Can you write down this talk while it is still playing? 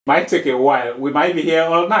Might take a while. We might be here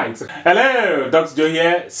all night. Hello, Dr. Joe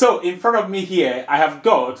here. So in front of me here, I have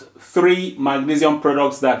got 3 magnesium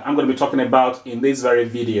products that I'm going to be talking about in this very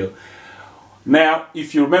video. Now,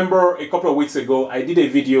 if you remember a couple of weeks ago, I did a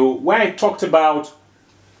video where I talked about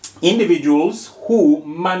individuals who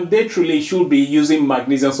mandatorily should be using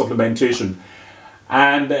magnesium supplementation.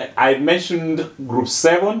 And I mentioned group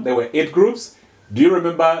 7. There were 8 groups. Do you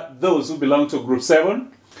remember those who belong to group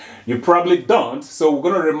 7? You probably don't, so we're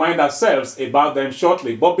going to remind ourselves about them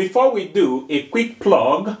shortly. But before we do, a quick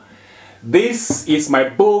plug. This is my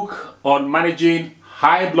book on managing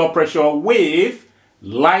high blood pressure with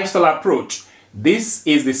lifestyle approach. This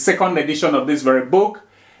is the 2nd edition of this very book.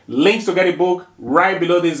 Links to get a book right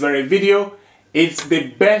below this very video. It's the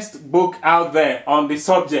best book out there on the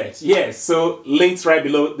subject. Yes, so links right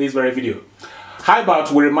below this very video. How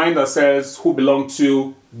about we remind ourselves who belong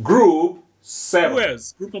to group 7. Who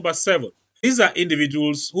else? Group number 7. These are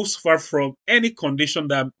individuals who suffer from any condition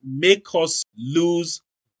that may cause loose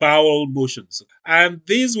bowel motions. And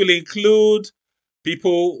these will include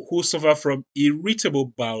people who suffer from irritable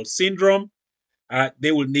bowel syndrome.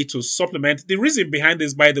 They will need to supplement. The reason behind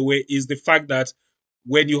this, by the way, is the fact that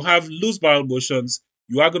when you have loose bowel motions,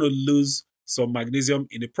 you are going to lose some magnesium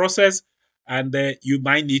in the process, and you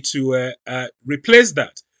might need to replace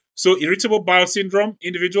that. So irritable bowel syndrome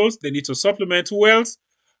individuals, they need to supplement. Who else?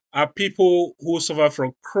 People who suffer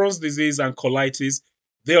from Crohn's disease and colitis,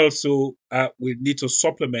 they also will need to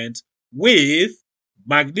supplement with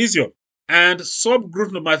magnesium. And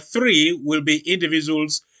subgroup number 3 will be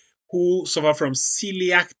individuals who suffer from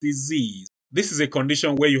celiac disease. This is a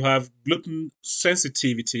condition where you have gluten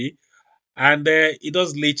sensitivity, and it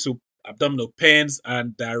does lead to abdominal pains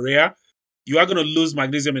and diarrhea. You are going to lose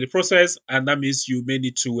magnesium in the process, and that means you may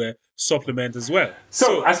need to supplement as well.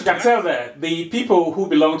 So as you can tell there, the people who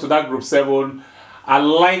belong to that group 7 are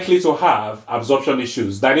likely to have absorption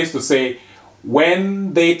issues. That is to say,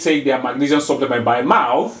 when they take their magnesium supplement by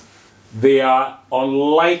mouth, they are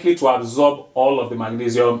unlikely to absorb all of the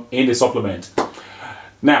magnesium in the supplement.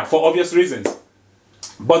 Now, for obvious reasons.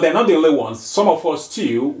 But they're not the only ones. Some of us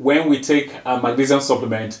too, when we take a magnesium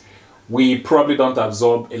supplement, we probably don't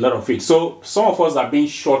absorb a lot of it. So some of us are being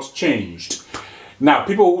shortchanged. Now,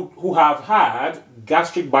 people who have had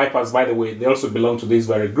gastric bypass, by the way, they also belong to this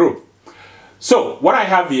very group. So what I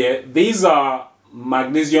have here, these are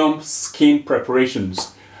magnesium skin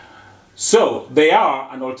preparations. So they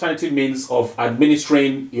are an alternative means of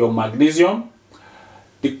administering your magnesium.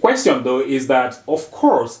 The question though is that, of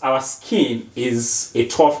course, our skin is a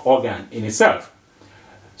tough organ in itself.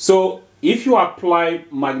 So if you apply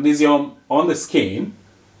magnesium on the skin,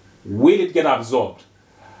 will it get absorbed?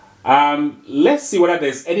 Let's see whether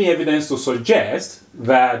there's any evidence to suggest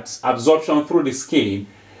that absorption through the skin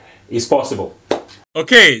is possible.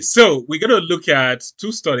 Okay, so we're going to look at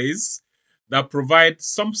 2 studies that provide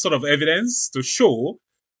some sort of evidence to show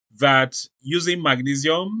that using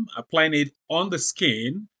magnesium, applying it on the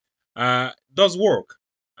skin, does work.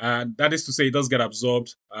 And that is to say, it does get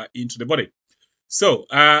absorbed into the body. So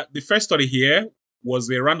the first study here was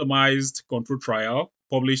a randomized control trial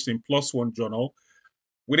published in PLOS ONE journal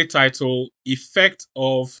with the title Effect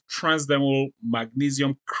of Transdermal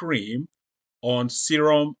Magnesium Cream on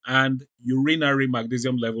Serum and Urinary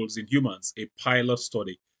Magnesium Levels in Humans, a pilot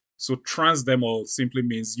study. So transdermal simply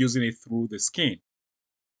means using it through the skin.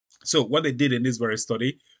 So what they did in this very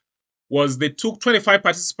study was they took 25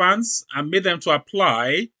 participants and made them to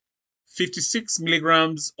apply 56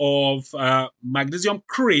 milligrams of magnesium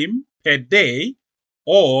cream per day,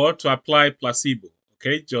 or to apply placebo.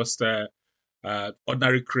 Okay, just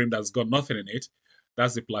ordinary cream that's got nothing in it.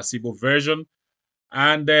 That's the placebo version.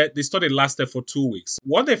 And the study lasted for 2 weeks.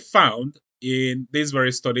 What they found in this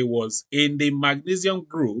very study was in the magnesium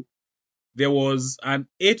group, there was an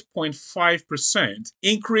 8.5%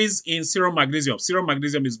 increase in serum magnesium. Serum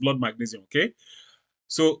magnesium is blood magnesium, okay?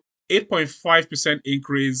 So 8.5%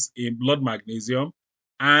 increase in blood magnesium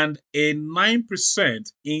and a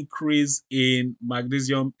 9% increase in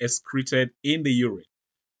magnesium excreted in the urine.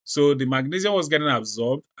 So the magnesium was getting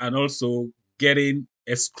absorbed and also getting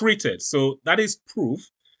excreted. So that is proof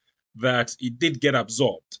that it did get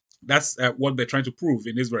absorbed. That's what they're trying to prove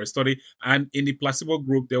in this very study. And in the placebo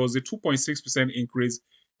group, there was a 2.6% increase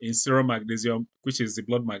in serum magnesium, which is the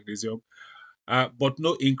blood magnesium, but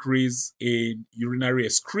no increase in urinary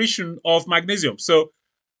excretion of magnesium. So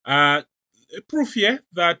proof here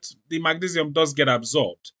that the magnesium does get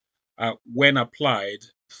absorbed when applied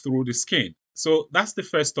through the skin. So that's the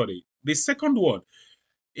first study. The second one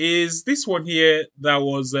is this one here that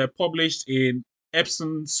was published in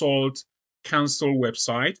Epsom Salt Council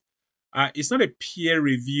website. It's not a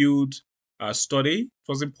peer-reviewed study. It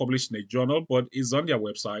wasn't published in a journal, but it's on their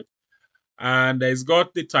website. And it's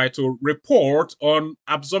got the title Report on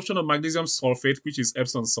Absorption of Magnesium Sulfate, which is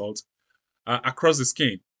Epsom salt, across the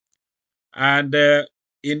skin. And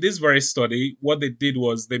in this very study, what they did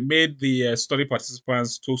was they made the study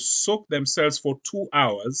participants to soak themselves for 2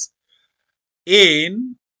 hours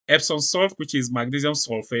in Epsom salt, which is magnesium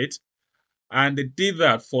sulfate. And they did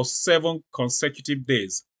that for 7 consecutive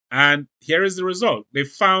days. And here is the result. They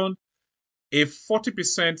found a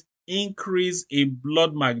 40% increase in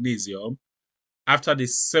blood magnesium after the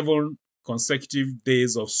 7 consecutive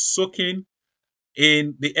days of soaking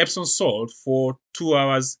in the Epsom salt for 2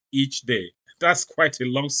 hours each day. That's quite a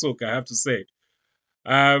long soak, I have to say.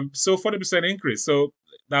 So 40% increase. So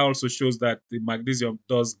that also shows that the magnesium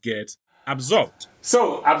does get absorbed.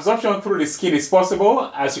 So absorption through the skin is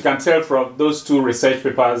possible, as you can tell from those 2 research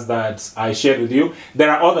papers that I shared with you.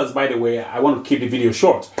 There are others, by the way. I want to keep the video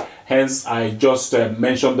short. Hence, I just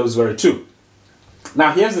mentioned those very 2.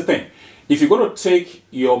 Now, here's the thing. If you're going to take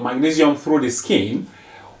your magnesium through the skin,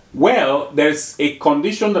 well, there's a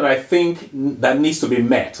condition that I think that needs to be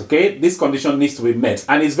met, okay? This condition needs to be met,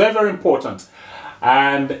 and it's very, very important.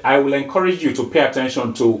 And I will encourage you to pay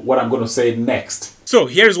attention to what I'm going to say next. So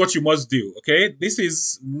here's what you must do, okay? This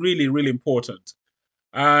is really, really important.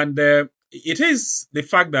 And it is the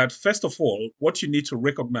fact that, first of all, what you need to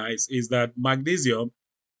recognize is that magnesium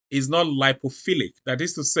is not lipophilic. That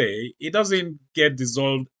is to say, it doesn't get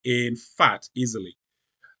dissolved in fat easily.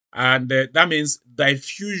 And that means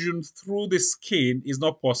diffusion through the skin is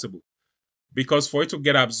not possible, because for it to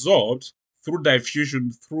get absorbed through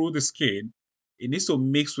diffusion through the skin, it needs to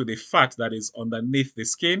mix with the fat that is underneath the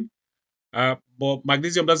skin. But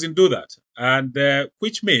magnesium doesn't do that. And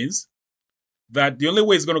which means that the only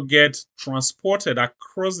way it's going to get transported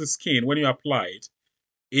across the skin when you apply it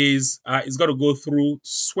is it's got to go through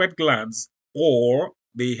sweat glands or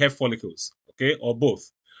the hair follicles, okay, or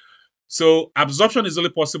both. So absorption is only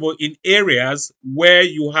possible in areas where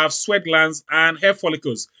you have sweat glands and hair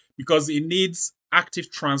follicles, because it needs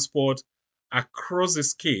active transport across the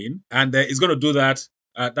skin, and it's going to do that.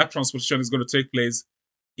 That transportation is going to take place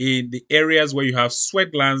in the areas where you have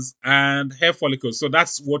sweat glands and hair follicles. So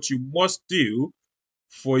that's what you must do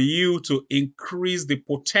for you to increase the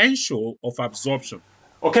potential of absorption.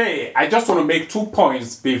 Okay, I just want to make 2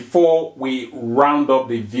 points before we round up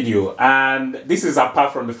the video. And this is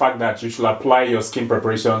apart from the fact that you should apply your skin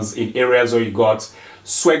preparations in areas where you got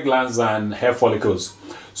sweat glands and hair follicles.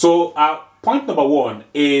 So point number 1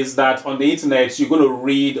 is that on the internet, you're going to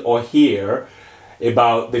read or hear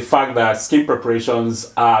about the fact that skin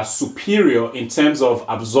preparations are superior in terms of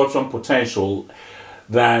absorption potential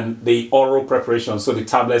than the oral preparations, so the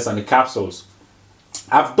tablets and the capsules.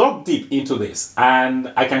 I've dug deep into this,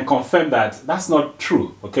 and I can confirm that that's not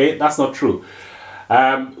true, okay? That's not true.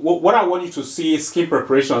 What I want you to see skin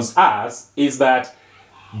preparations as is that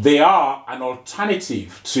they are an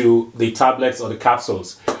alternative to the tablets or the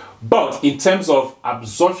capsules. But in terms of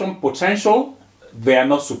absorption potential, they are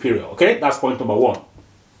not superior, okay? That's point number 1.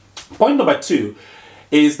 Point number 2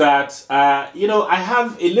 is that, I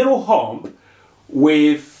have a little hump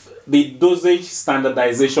with the dosage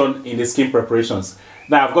standardization in the skin preparations.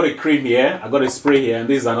 Now, I've got a cream here, I've got a spray here, and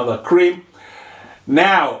this is another cream.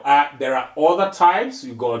 Now, there are other types.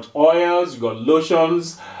 You've got oils, you've got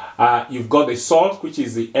lotions, you've got the salt, which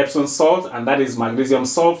is the Epsom salt, and that is magnesium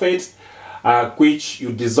sulfate, which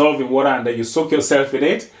you dissolve in water and then you soak yourself in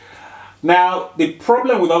it. Now, the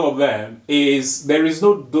problem with all of them is there is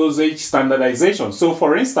no dosage standardization. So,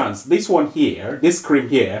 for instance, this one here, this cream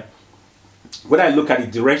here, when I look at the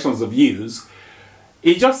directions of use,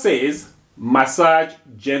 it just says massage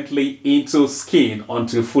gently into skin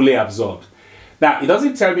until fully absorbed. Now, it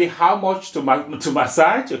doesn't tell me how much to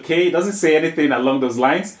massage, okay? It doesn't say anything along those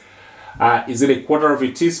lines. Is it a quarter of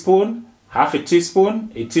a teaspoon, half a teaspoon,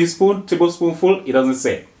 tablespoonful? It doesn't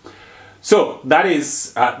say. So that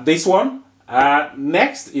is this one.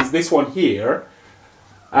 Next is this one here.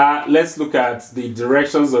 Let's look at the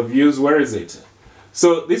directions of use. Where is it?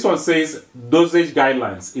 So this one says dosage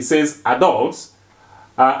guidelines. It says adults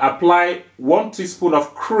apply 1 teaspoon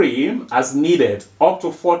of cream as needed up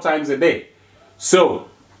to 4 times a day. So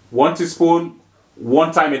 1 teaspoon,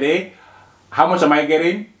 1 time a day. How much am I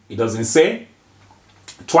getting? It doesn't say.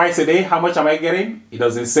 Twice a day, how much am I getting? It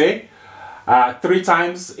doesn't say. 3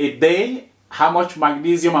 times a day, how much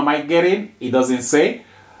magnesium am I getting? It doesn't say.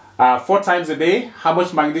 4 times a day, how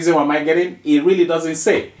much magnesium am I getting? It really doesn't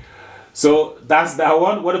say. So that's that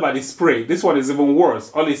one. What about the spray? This one is even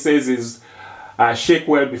worse. All it says is shake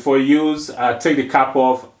well before use, take the cap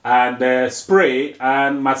off and spray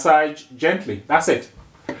and massage gently. That's it.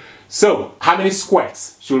 So, how many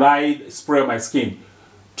squirts should I spray on my skin?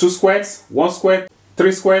 2 squirts, 1 squirt,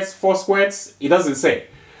 3 squirts, 4 squirts? It doesn't say.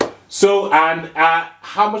 So, and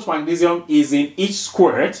how much magnesium is in each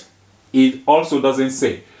squirt? It also doesn't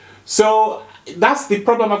say. So, that's the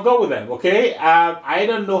problem I've got with them, okay? I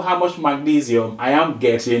don't know how much magnesium I am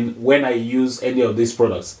getting when I use any of these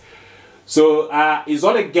products. So, it's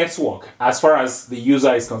all a guesswork as far as the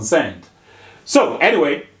user is concerned. So,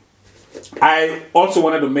 anyway, I also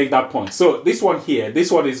wanted to make that point. So, this one here,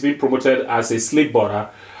 this one is being promoted as a sleep butter,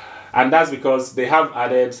 and that's because they have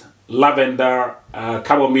added lavender,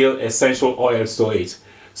 chamomile essential oils to it.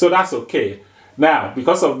 So, that's okay. Now,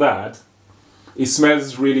 because of that, it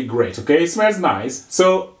smells really great, okay? It smells nice.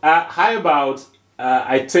 So, how about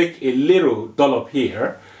I take a little dollop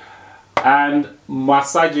here and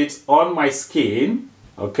massage it on my skin,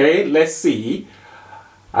 okay? Let's see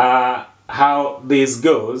how this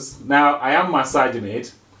goes. Now, I am massaging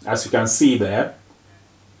it, as you can see there.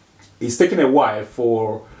 It's taking a while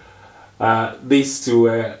for this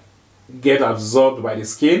to get absorbed by the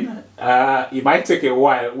skin. It might take a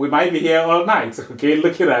while. We might be here all night, okay,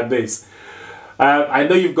 looking at this. I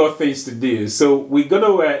know you've got things to do, so we're going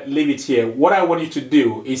to leave it here. What I want you to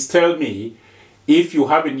do is tell me if you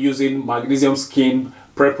have been using magnesium skin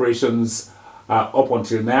preparations up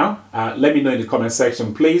until now. Let me know in the comment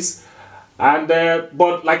section, please. And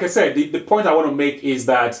but like I said, the point I want to make is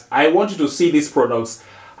that I want you to see these products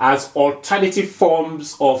as alternative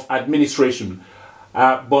forms of administration.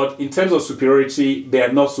 But in terms of superiority, they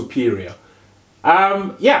are not superior.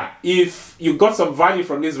 Yeah, if you got some value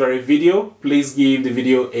from this very video, please give the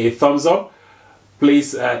video a thumbs up.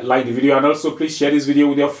 Please like the video, and also please share this video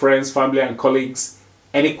with your friends, family, and colleagues.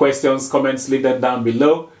 Any questions, comments, leave them down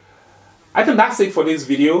below. I think that's it for this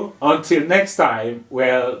video. Until next time,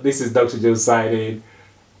 well, this is Dr. Joe signing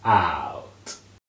out.